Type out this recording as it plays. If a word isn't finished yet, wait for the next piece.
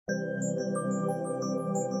Hi,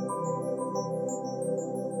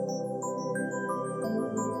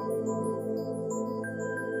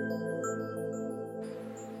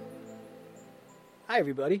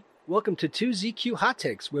 everybody. Welcome to 2ZQ Hot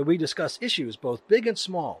Takes, where we discuss issues both big and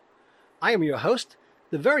small. I am your host,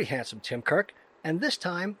 the very handsome Tim Kirk, and this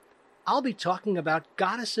time I'll be talking about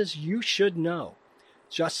goddesses you should know.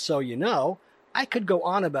 Just so you know, I could go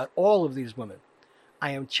on about all of these women.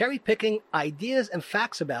 I am cherry-picking ideas and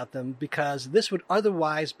facts about them because this would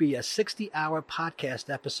otherwise be a 60-hour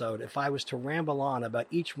podcast episode if I was to ramble on about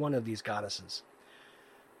each one of these goddesses.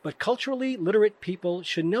 But culturally literate people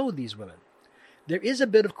should know these women. There is a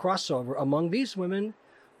bit of crossover among these women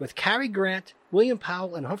with Cary Grant, William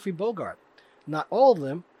Powell, and Humphrey Bogart. Not all of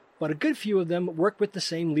them, but a good few of them work with the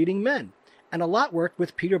same leading men, and a lot work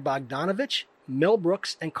with Peter Bogdanovich, Mel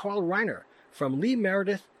Brooks, and Carl Reiner, from Lee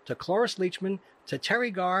Meredith to Cloris Leachman to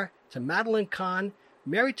Terry Garr to Madeline Kahn,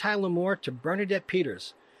 Mary Tyler Moore to Bernadette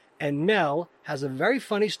Peters. And Mel has a very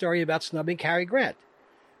funny story about snubbing Cary Grant.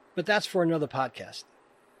 But that's for another podcast.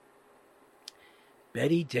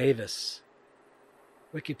 Bette Davis.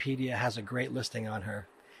 Wikipedia has a great listing on her.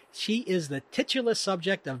 She is the titular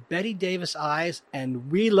subject of Bette Davis Eyes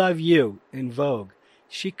and We Love You in Vogue.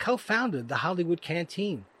 She co-founded the Hollywood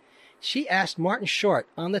Canteen. She asked Martin Short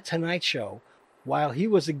on The Tonight Show, while he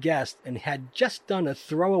was a guest and had just done a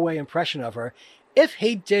throwaway impression of her, if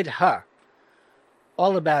he did her.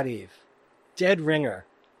 All About Eve, Dead Ringer,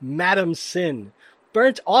 Madam Sin,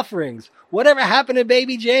 Burnt Offerings, Whatever Happened to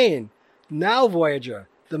Baby Jane, Now Voyager,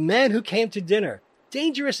 The Man Who Came to Dinner,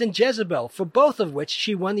 Dangerous and Jezebel, for both of which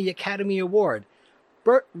she won the Academy Award.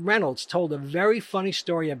 Burt Reynolds told a very funny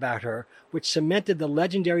story about her, which cemented the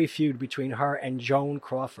legendary feud between her and Joan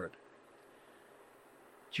Crawford.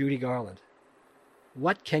 Judy Garland.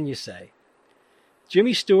 What can you say?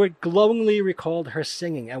 Jimmy Stewart glowingly recalled her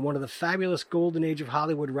singing at one of the fabulous Golden Age of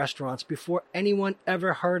Hollywood restaurants before anyone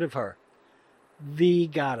ever heard of her. The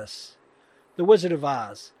Goddess. The Wizard of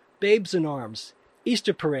Oz, Babes in Arms,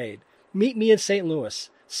 Easter Parade, Meet Me in St. Louis,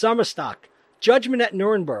 Summerstock, Judgment at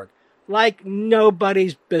Nuremberg, like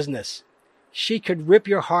nobody's business. She could rip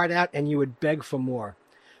your heart out and you would beg for more.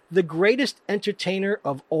 The greatest entertainer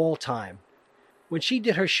of all time. When she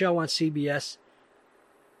did her show on CBS,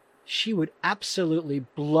 she would absolutely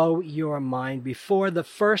blow your mind before the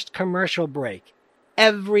first commercial break.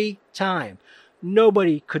 Every time.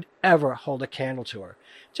 Nobody could ever hold a candle to her.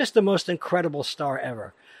 Just the most incredible star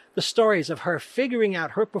ever. The stories of her figuring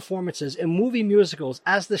out her performances in movie musicals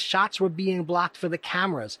as the shots were being blocked for the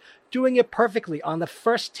cameras, doing it perfectly on the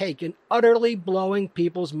first take and utterly blowing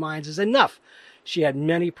people's minds is enough. She had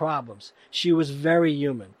many problems. She was very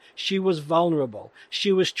human. She was vulnerable.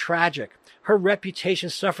 She was tragic. Her reputation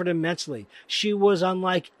suffered immensely. She was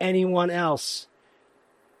unlike anyone else.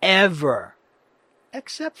 Ever.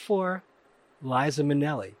 Except for Liza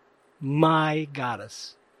Minnelli, my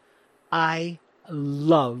goddess. I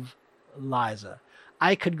love Liza.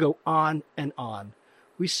 I could go on and on.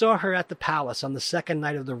 We saw her at the Palace on the second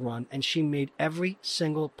night of the run, and she made every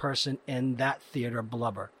single person in that theater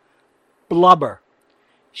blubber. Blubber.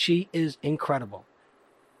 She is incredible.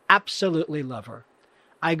 Absolutely love her.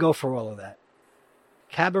 I go for all of that.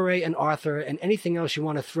 Cabaret and Arthur and anything else you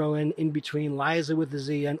want to throw in between Liza with the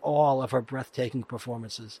Z and all of her breathtaking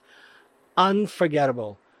performances.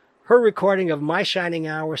 Unforgettable. Her recording of My Shining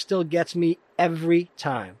Hour still gets me every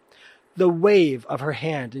time. The wave of her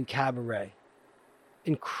hand in Cabaret.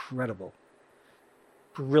 Incredible.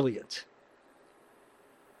 Brilliant.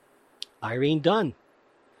 Irene Dunne.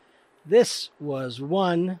 This was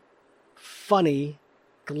one funny,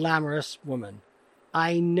 glamorous woman.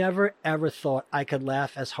 I never ever thought I could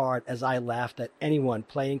laugh as hard as I laughed at anyone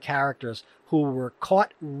playing characters who were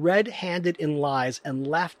caught red-handed in lies and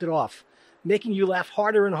laughed it off, making you laugh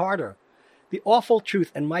harder and harder. The Awful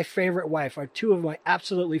Truth and My Favorite Wife are two of my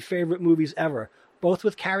absolutely favorite movies ever, both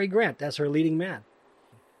with Cary Grant as her leading man.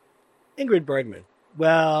 Ingrid Bergman.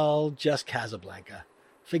 Well, just Casablanca.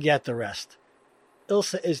 Forget the rest.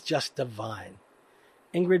 Ilsa is just divine.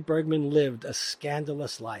 Ingrid Bergman lived a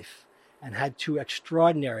scandalous life and had two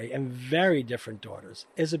extraordinary and very different daughters,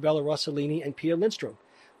 Isabella Rossellini and Pia Lindstrom,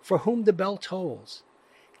 for whom the bell tolls.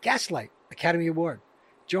 Gaslight, Academy Award.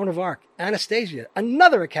 Joan of Arc, Anastasia,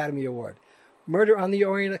 another Academy Award. Murder on the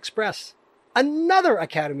Orient Express, another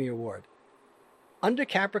Academy Award. Under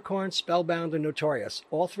Capricorn, Spellbound, and Notorious,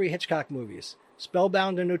 all three Hitchcock movies.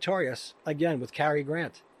 Spellbound and Notorious, again with Cary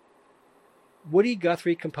Grant. Woody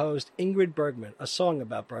Guthrie composed Ingrid Bergman, a song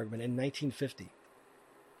about Bergman, in 1950.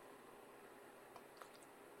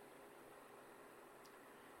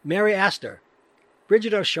 Mary Astor,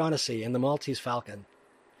 Bridget O'Shaughnessy in The Maltese Falcon.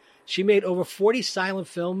 She made over 40 silent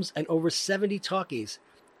films and over 70 talkies.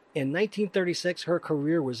 In 1936, her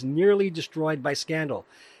career was nearly destroyed by scandal.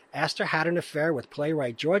 Astor had an affair with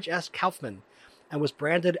playwright George S. Kaufman and was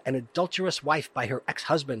branded an adulterous wife by her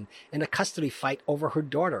ex-husband in a custody fight over her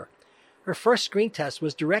daughter. Her first screen test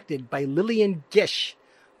was directed by Lillian Gish.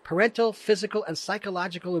 Parental, physical, and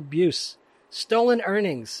psychological abuse. Stolen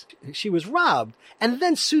earnings. She was robbed and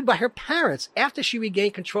then sued by her parents after she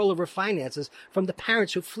regained control of her finances from the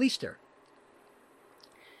parents who fleeced her.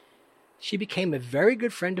 She became a very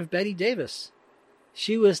good friend of Bette Davis.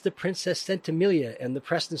 She was the Princess Centimiglia in the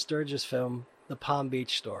Preston Sturges film, The Palm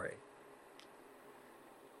Beach Story.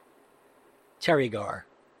 Terry Garr.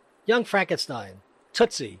 Young Frankenstein.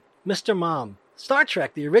 Tootsie. Mr. Mom. Star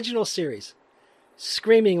Trek, the original series.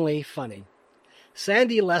 Screamingly funny.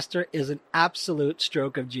 Sandy Lester is an absolute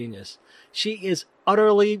stroke of genius. She is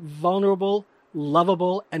utterly vulnerable,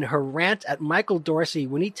 lovable, and her rant at Michael Dorsey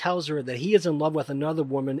when he tells her that he is in love with another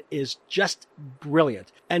woman is just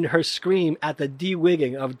brilliant. And her scream at the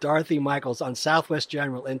de-wigging of Dorothy Michaels on Southwest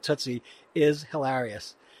General in Tootsie is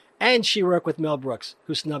hilarious. And she worked with Mel Brooks,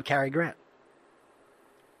 who snubbed Cary Grant.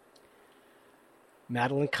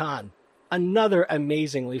 Madeline Kahn, another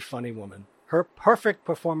amazingly funny woman. Her perfect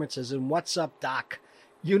performances in What's Up, Doc?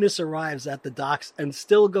 Eunice arrives at the docks and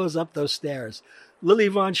still goes up those stairs. Lily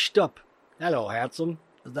von Stupp. Hello, handsome.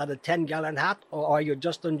 Is that a 10-gallon hat, or are you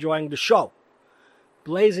just enjoying the show?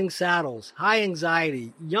 Blazing Saddles, High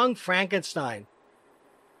Anxiety, Young Frankenstein.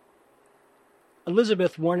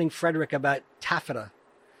 Elizabeth warning Frederick about taffeta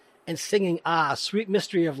and singing Sweet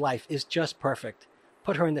Mystery of Life is just perfect.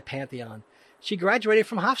 Put her in the Pantheon. She graduated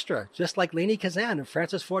from Hofstra, just like Lainie Kazan and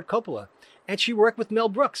Francis Ford Coppola, and she worked with Mel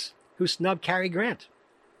Brooks, who snubbed Cary Grant.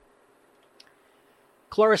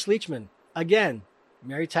 Cloris Leachman, again,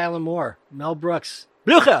 Mary Tyler Moore, Mel Brooks,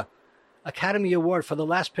 Blucher, Academy Award for The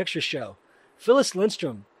Last Picture Show. Phyllis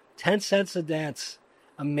Lindstrom, 10 Cents a Dance,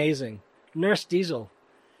 amazing. Nurse Diesel,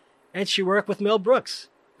 and she worked with Mel Brooks,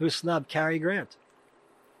 who snubbed Cary Grant.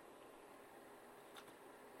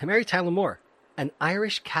 Mary Tyler Moore, an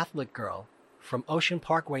Irish Catholic girl from Ocean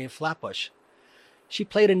Parkway in Flatbush. She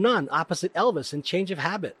played a nun opposite Elvis in Change of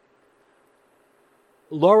Habit.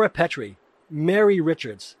 Laura Petrie, Mary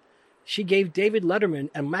Richards. She gave David Letterman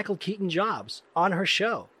and Michael Keaton jobs on her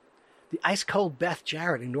show. The ice-cold Beth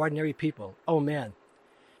Jarrett in Ordinary People. Oh, man.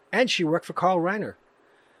 And she worked for Carl Reiner,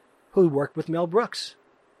 who worked with Mel Brooks,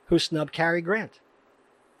 who snubbed Cary Grant.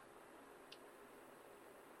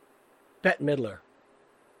 Bette Midler.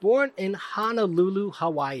 Born in Honolulu,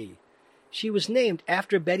 Hawaii, she was named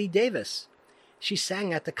after Bette Davis. She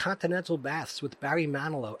sang at the Continental Baths with Barry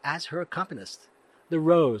Manilow as her accompanist. The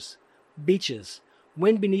Rose, Beaches,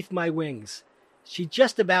 Wind Beneath My Wings. She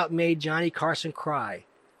just about made Johnny Carson cry.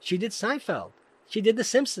 She did Seinfeld. She did The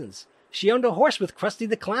Simpsons. She owned a horse with Krusty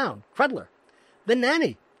the Clown, Crudler. The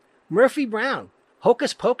Nanny, Murphy Brown,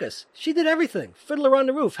 Hocus Pocus. She did everything. Fiddler on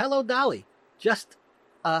the Roof, Hello Dolly. Just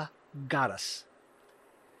a goddess.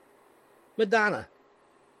 Madonna.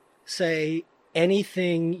 Say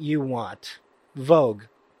anything you want. Vogue.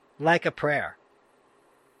 Like a prayer.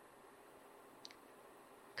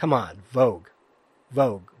 Come on, Vogue.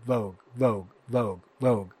 Vogue, Vogue, Vogue, Vogue,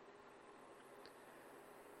 Vogue.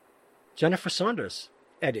 Jennifer Saunders.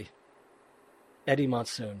 Eddie. Eddie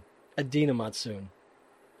Monsoon. Edina Monsoon.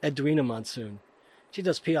 Edwina Monsoon. She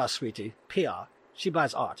does PR, sweetie. PR. She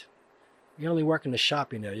buys art. You only work in the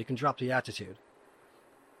shop, you know. You can drop the attitude.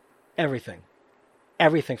 Everything.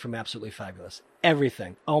 Everything from Absolutely Fabulous.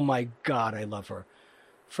 Everything. Oh my God, I love her.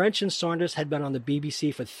 French and Saunders had been on the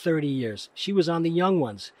BBC for 30 years. She was on The Young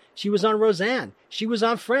Ones. She was on Roseanne. She was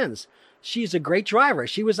on Friends. She's a great driver.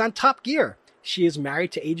 She was on Top Gear. She is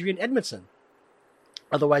married to Adrian Edmondson,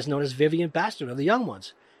 otherwise known as Vivian Bastard of The Young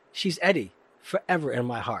Ones. She's Eddie, forever in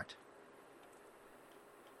my heart.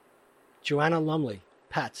 Joanna Lumley,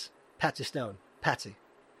 Patsy Stone, Patsy.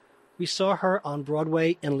 We saw her on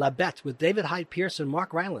Broadway in La Bête with David Hyde Pierce and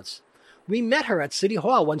Mark Rylance. We met her at City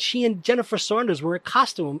Hall when she and Jennifer Saunders were in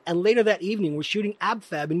costume, and later that evening were shooting Ab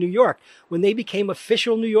Fab in New York when they became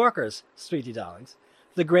official New Yorkers, sweetie darlings.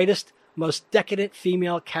 The greatest, most decadent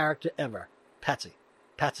female character ever, Patsy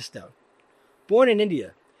Stone. Born in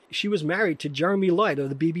India, she was married to Jeremy Lloyd of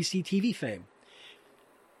the BBC TV fame.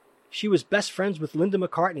 She was best friends with Linda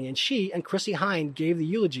McCartney, and she and Chrissie Hynde gave the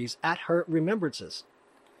eulogies at her remembrances.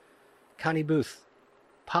 Connie Booth,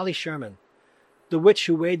 Polly Sherman, the witch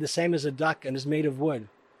who weighed the same as a duck and is made of wood.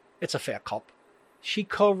 It's a fair culp. She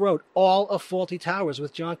co-wrote all of Fawlty Towers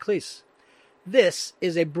with John Cleese. This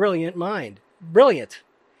is a brilliant mind. Brilliant.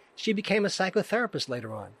 She became a psychotherapist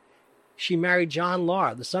later on. She married John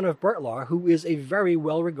Lahr, the son of Bert Lahr, who is a very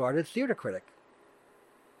well-regarded theater critic.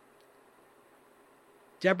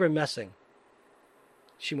 Deborah Messing.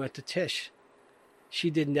 She went to Tisch. She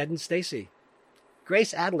did Ned and Stacy.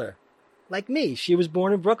 Grace Adler. Like me, she was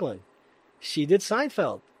born in Brooklyn. She did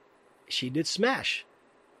Seinfeld. She did Smash.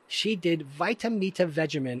 She did Vita Mita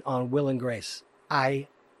Vegemin on Will and Grace. I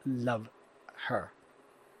love her.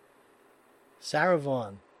 Sarah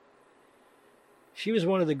Vaughan. She was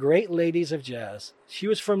one of the great ladies of jazz. She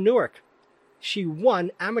was from Newark. She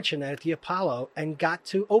won amateur night at the Apollo and got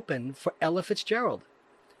to open for Ella Fitzgerald.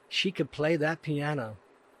 She could play that piano.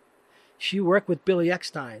 She worked with Billy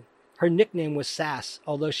Eckstine. Her nickname was Sass,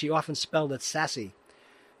 although she often spelled it Sassy.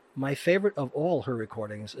 My favorite of all her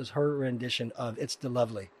recordings is her rendition of It's the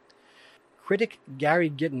Lovely. Critic Gary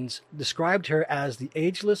Gittins described her as the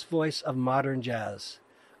ageless voice of modern jazz,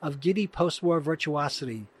 of giddy post-war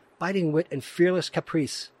virtuosity, biting wit, and fearless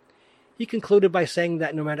caprice. He concluded by saying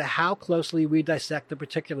that no matter how closely we dissect the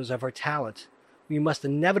particulars of her talent, we must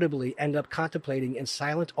inevitably end up contemplating in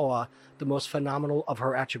silent awe the most phenomenal of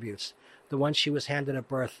her attributes, the one she was handed at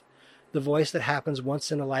birth, the voice that happens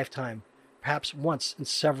once in a lifetime, perhaps once in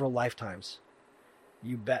several lifetimes.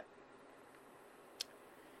 You bet.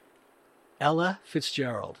 Ella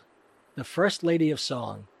Fitzgerald, the First Lady of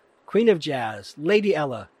Song, Queen of Jazz, Lady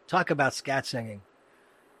Ella, talk about scat singing.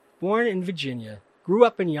 Born in Virginia, grew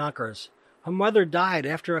up in Yonkers. Her mother died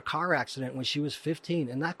after a car accident when she was 15,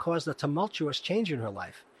 and that caused a tumultuous change in her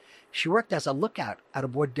life. She worked as a lookout at a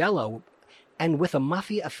bordello and with a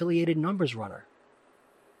mafia-affiliated numbers runner.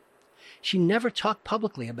 She never talked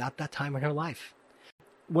publicly about that time in her life.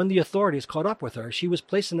 When the authorities caught up with her, she was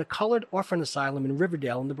placed in a colored orphan asylum in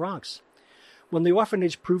Riverdale in the Bronx. When the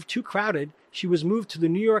orphanage proved too crowded, she was moved to the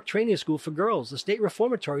New York Training School for Girls, the state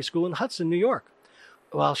reformatory school in Hudson, New York.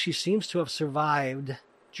 While she seems to have survived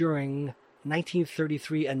during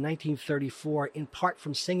 1933 and 1934, in part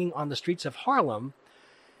from singing on the streets of Harlem,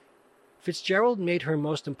 Fitzgerald made her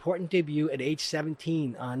most important debut at age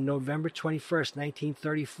 17 on November 21st,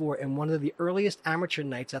 1934, in one of the earliest amateur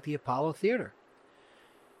nights at the Apollo Theater.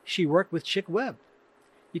 She worked with Chick Webb.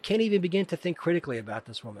 You can't even begin to think critically about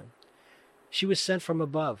this woman. She was sent from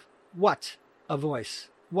above. What a voice.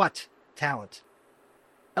 What talent.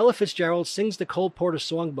 Ella Fitzgerald Sings the Cole Porter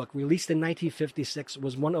Songbook, released in 1956,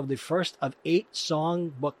 was one of the first of 8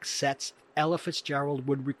 songbook sets Ella Fitzgerald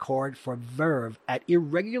would record for Verve at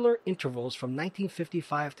irregular intervals from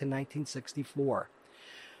 1955 to 1964.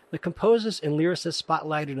 The composers and lyricists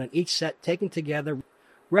spotlighted on each set taken together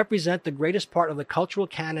represent the greatest part of the cultural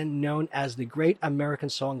canon known as the Great American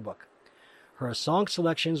Songbook. Her song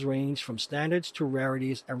selections ranged from standards to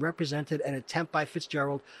rarities and represented an attempt by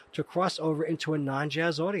Fitzgerald to cross over into a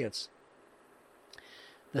non-jazz audience.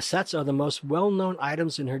 The sets are the most well-known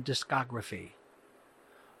items in her discography.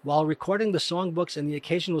 While recording the songbooks and the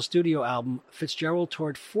occasional studio album, Fitzgerald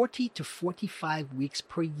toured 40 to 45 weeks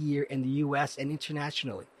per year in the U.S. and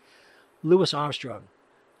internationally. Louis Armstrong,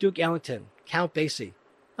 Duke Ellington, Count Basie,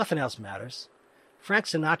 nothing else matters. Frank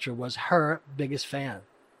Sinatra was her biggest fan.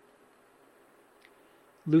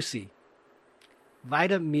 Lucy,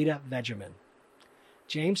 Vita Mita Vegemin,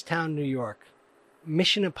 Jamestown, New York,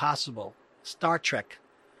 Mission Impossible, Star Trek,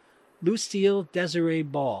 Lucille Desiree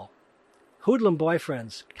Ball, Hoodlum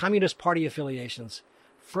Boyfriends, Communist Party affiliations,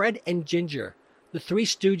 Fred and Ginger, The Three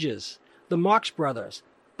Stooges, The Marx Brothers,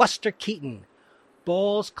 Buster Keaton.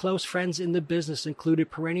 Ball's close friends in the business included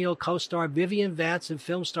perennial co-star Vivian Vance and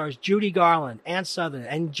film stars Judy Garland, Ann Sothern,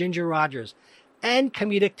 and Ginger Rogers, and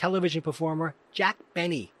comedic television performer Jack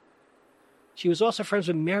Benny. She was also friends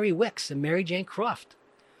with Mary Wicks and Mary Jane Croft.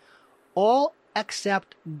 All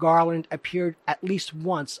except Garland appeared at least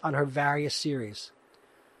once on her various series.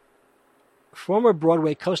 Former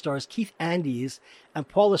Broadway co-stars Keith Andes and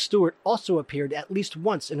Paula Stewart also appeared at least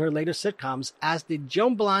once in her later sitcoms, as did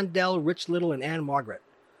Joan Blondell, Rich Little, and Anne Margaret.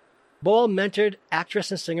 Ball mentored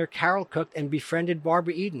actress and singer Carol Cook and befriended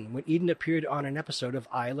Barbara Eden when Eden appeared on an episode of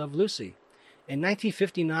I Love Lucy. In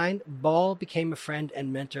 1959, Ball became a friend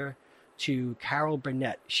and mentor to Carol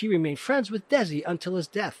Burnett. She remained friends with Desi until his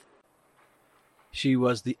death. She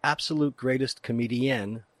was the absolute greatest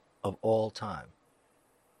comedienne of all time.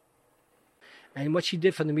 And what she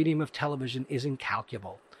did for the medium of television is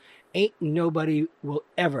incalculable. Ain't nobody will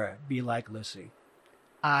ever be like Lucy.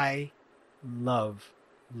 I love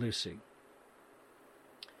Lucy.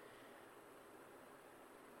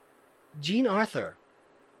 Jean Arthur,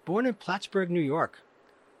 born in Plattsburgh, New York.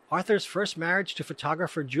 Arthur's first marriage to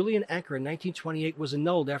photographer Julian Anker in 1928 was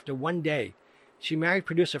annulled after one day. She married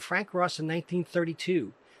producer Frank Ross in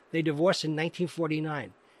 1932. They divorced in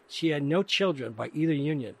 1949. She had no children by either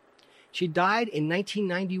union. She died in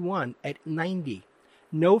 1991 at 90.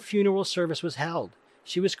 No funeral service was held.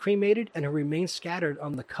 She was cremated and her remains scattered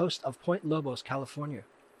on the coast of Point Lobos, California.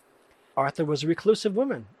 Arthur was a reclusive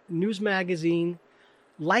woman. News magazine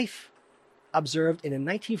Life observed in a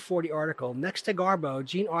 1940 article, next to Garbo,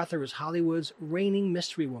 Jean Arthur was Hollywood's reigning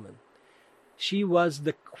mystery woman. She was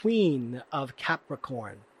the queen of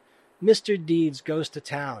Capricorn. Mr. Deeds goes to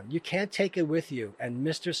town. You can't take it with you. And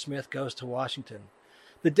Mr. Smith goes to Washington.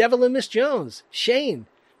 The Devil and Miss Jones, Shane.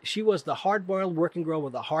 She was the hard-boiled working girl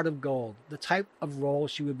with a heart of gold, the type of role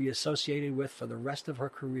she would be associated with for the rest of her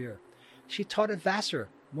career. She taught at Vassar.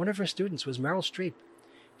 One of her students was Meryl Streep.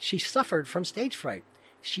 She suffered from stage fright.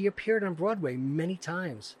 She appeared on Broadway many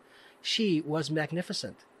times. She was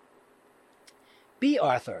magnificent. B.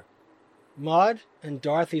 Arthur, Maud and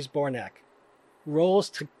Dorothy's Bornak. Roles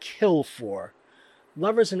to kill for.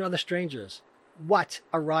 Lovers and Other Strangers. What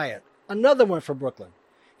a Riot. Another one for Brooklyn.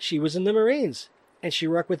 She was in the Marines, and she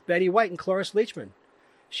worked with Betty White and Cloris Leachman.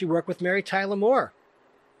 She worked with Mary Tyler Moore,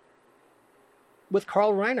 with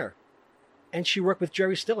Carl Reiner, and she worked with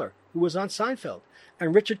Jerry Stiller, who was on Seinfeld,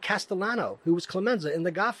 and Richard Castellano, who was Clemenza in The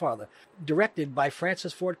Godfather, directed by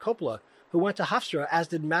Francis Ford Coppola, who went to Hofstra, as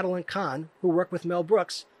did Madeline Kahn, who worked with Mel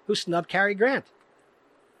Brooks, who snubbed Cary Grant.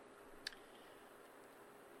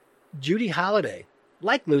 Judy Holliday.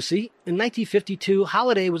 Like Lucy, in 1952,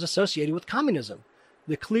 Holliday was associated with communism,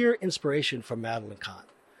 the clear inspiration for Madeline Kahn.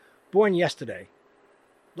 Born Yesterday.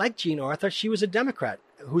 Like Jean Arthur, she was a Democrat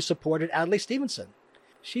who supported Adlai Stevenson.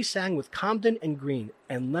 She sang with Comden and Green,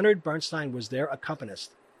 and Leonard Bernstein was their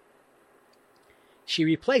accompanist. She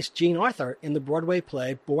replaced Jean Arthur in the Broadway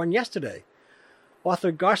play Born Yesterday.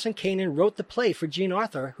 Author Garson Kanin wrote the play for Jean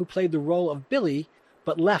Arthur, who played the role of Billy,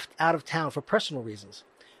 but left out of town for personal reasons.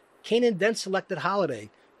 Kanin then selected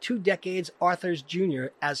Holliday, 2 decades Arthur's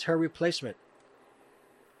junior, as her replacement.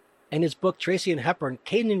 In his book Tracy and Hepburn,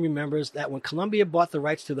 Kanin remembers that when Columbia bought the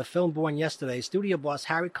rights to the film Born Yesterday, studio boss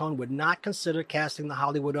Harry Cohn would not consider casting the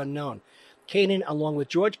Hollywood unknown. Kanin, along with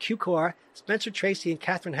George Cukor, Spencer Tracy, and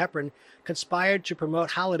Katharine Hepburn, conspired to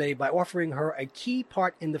promote Holliday by offering her a key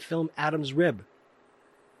part in the film Adam's Rib.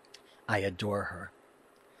 I adore her.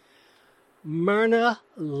 Myrna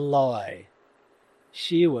Loy.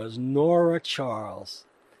 She was Nora Charles,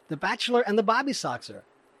 The Bachelor and the Bobby Soxer.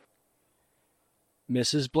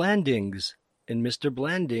 Mrs. Blandings in Mr.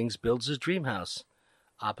 Blandings Builds His Dream House,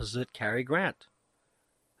 opposite Cary Grant,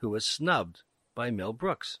 who was snubbed by Mel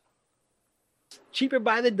Brooks. Cheaper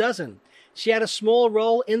by the dozen. She had a small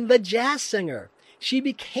role in The Jazz Singer. She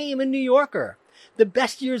became a New Yorker. The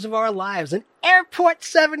Best Years of Our Lives and Airport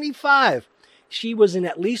 75. She was in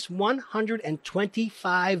at least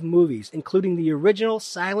 125 movies, including the original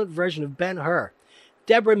silent version of Ben-Hur.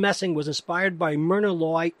 Deborah Messing was inspired by Myrna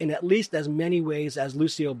Loy in at least as many ways as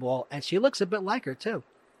Lucille Ball, and she looks a bit like her, too.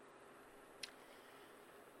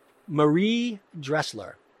 Marie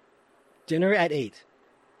Dressler. Dinner at 8.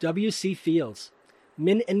 W.C. Fields.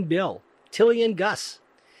 Min and Bill. Tilly and Gus.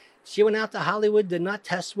 She went out to Hollywood, did not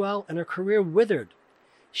test well, and her career withered.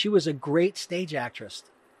 She was a great stage actress.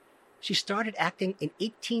 She started acting in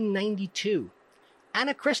 1892.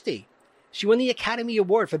 Anna Christie. She won the Academy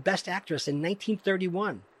Award for Best Actress in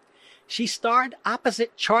 1931. She starred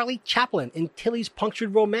opposite Charlie Chaplin in Tilly's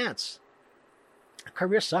Punctured Romance. Her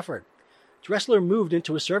career suffered. Dressler moved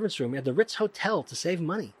into a servant's room at the Ritz Hotel to save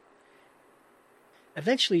money.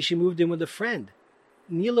 Eventually, she moved in with a friend,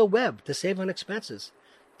 Neela Webb, to save on expenses.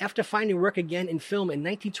 After finding work again in film in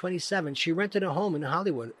 1927, she rented a home in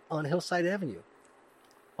Hollywood on Hillside Avenue.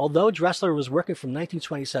 Although Dressler was working from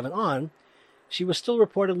 1927 on, she was still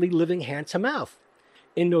reportedly living hand-to-mouth.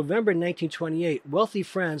 In November 1928, wealthy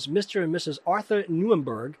friends Mr. and Mrs. Arthur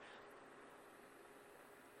Newenberg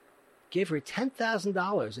gave her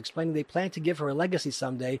 $10,000, explaining they planned to give her a legacy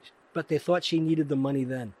someday, but they thought she needed the money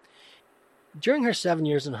then. During her 7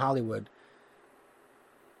 years in Hollywood,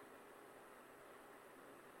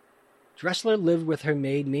 Dressler lived with her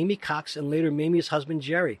maid, Mamie Cox, and later Mamie's husband,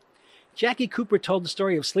 Jerry. Jackie Cooper told the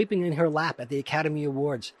story of sleeping in her lap at the Academy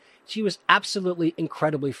Awards. She was absolutely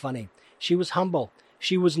incredibly funny. She was humble.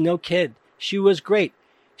 She was no kid. She was great.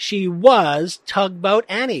 She was Tugboat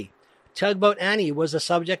Annie. Tugboat Annie was the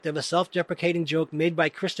subject of a self-deprecating joke made by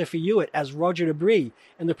Christopher Hewitt as Roger Debris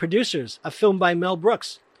and the producers, a film by Mel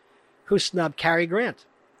Brooks, who snubbed Cary Grant.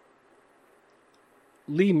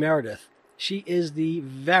 Lee Meredith. She is the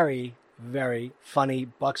very, very funny,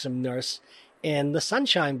 buxom nurse in The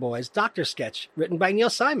Sunshine Boys doctor sketch written by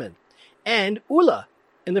Neil Simon, and Ula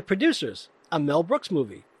in The Producers, a Mel Brooks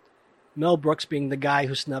movie. Mel Brooks being the guy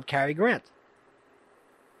who snubbed Cary Grant.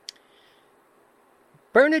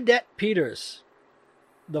 Bernadette Peters.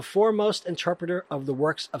 the foremost interpreter of the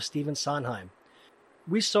works of Stephen Sondheim.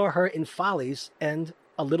 We saw her in Follies and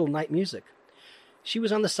A Little Night Music. She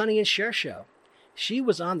was on the Sonny and Cher show. She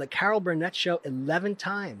was on the Carol Burnett show 11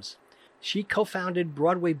 times. She co-founded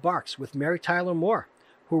Broadway Barks with Mary Tyler Moore,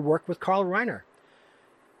 who worked with Carl Reiner.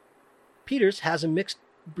 Peters has a mixed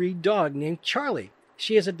breed dog named Charlie.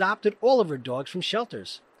 She has adopted all of her dogs from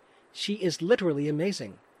shelters. She is literally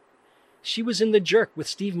amazing. She was in The Jerk with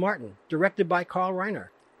Steve Martin, directed by Carl Reiner,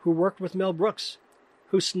 who worked with Mel Brooks,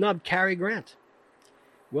 who snubbed Cary Grant.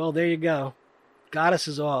 Well, there you go.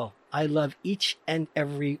 Goddesses all. I love each and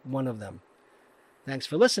every one of them. Thanks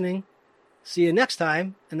for listening. See you next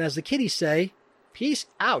time, and as the kiddies say, peace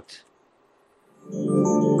out.